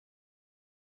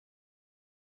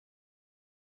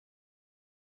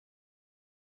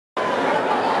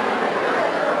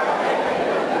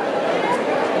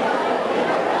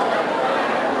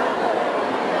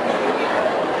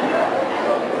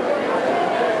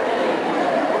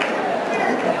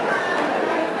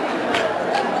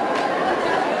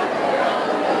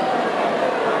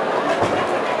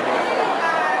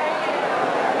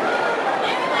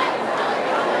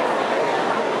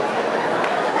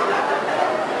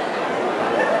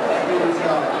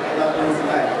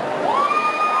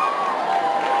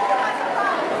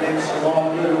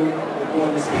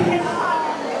this piece.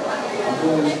 I'm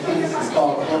doing this piece. It's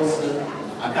called Closer.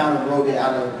 I kind of wrote it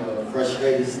out of a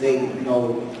frustrated state. You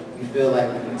know, you feel like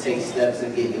when you take steps to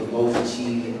get your goals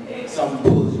achieved, something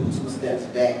pulls you 2 steps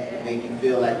back and make you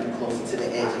feel like you're closer to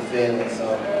the edge of failing. So, you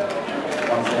know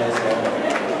what I'm saying? So,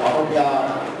 I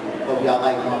hope y'all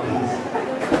like my piece.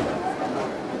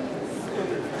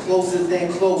 Closer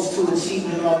than close to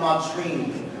achieving all my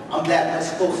dreams. I'm that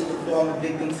much closer to falling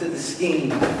victim to the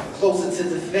scheme. Closer to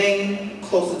the fame,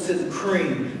 closer to the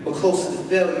cream, but closer to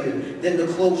failure than the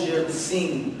closure of the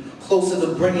scene. Closer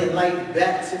to bringing life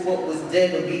back to what was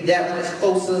dead, or be that much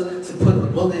closer to put a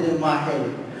bullet in my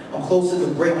head. I'm closer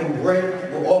to breaking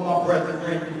bread with all my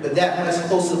brethren, but that much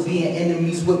closer to being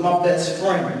enemies with my best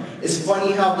friend. It's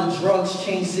funny how the drugs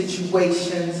change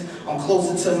situations. I'm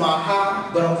closer to my high,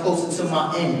 but I'm closer to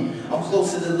my end. I'm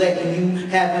closer to letting you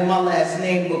have my last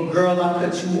name, but girl, I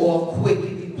cut you off quick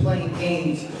if you playing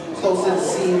games. Closer to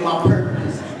seeing my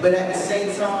purpose, but at the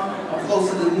same time, I'm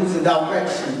closer to losing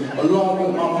direction, along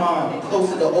with my mind.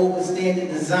 Closer to overstanding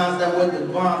designs that were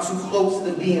divine, too close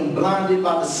to being blinded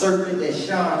by the serpent that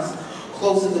shines.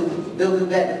 Closer to building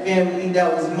back the family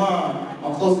that was mine.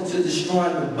 I'm closer to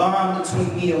destroying the bond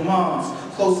between me and moms.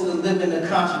 Closer to living the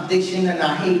contradiction, and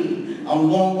I hate it.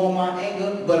 I'm long on my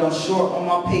anger, but I'm short on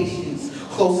my patience.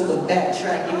 Closer to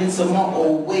backtracking into my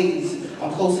old ways.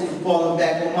 I'm closer to falling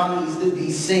back on my knees to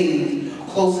be saved.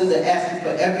 Closer to asking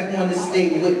for everyone to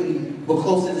stay with me, but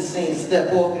closer to saying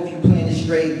step off if you plan to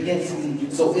stray against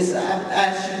me. So I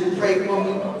ask you to pray for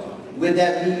me, with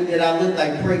that meaning that I look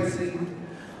like pray to you.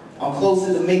 I'm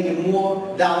closer to making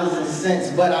more dollars and cents,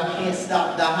 but I can't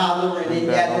stop the hollering, and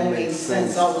that don't make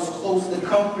sense. I was close to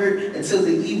comfort until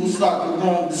the evil started to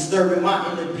roam, disturbing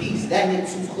my inner peace. That hit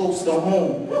too close to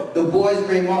home. The boys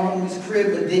raided my homie's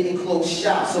crib, but didn't close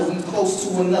shop. So we close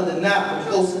to another knot,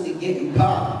 but closer to getting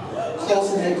popped.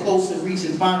 Closer than close to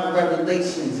reaching final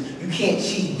revelations. You can't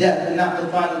cheat death and not the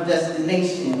final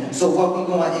destination. So what we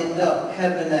gonna end up,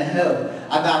 heaven or hell?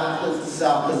 I gotta close this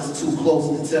out because it's too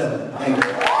close to tell. Thank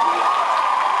you.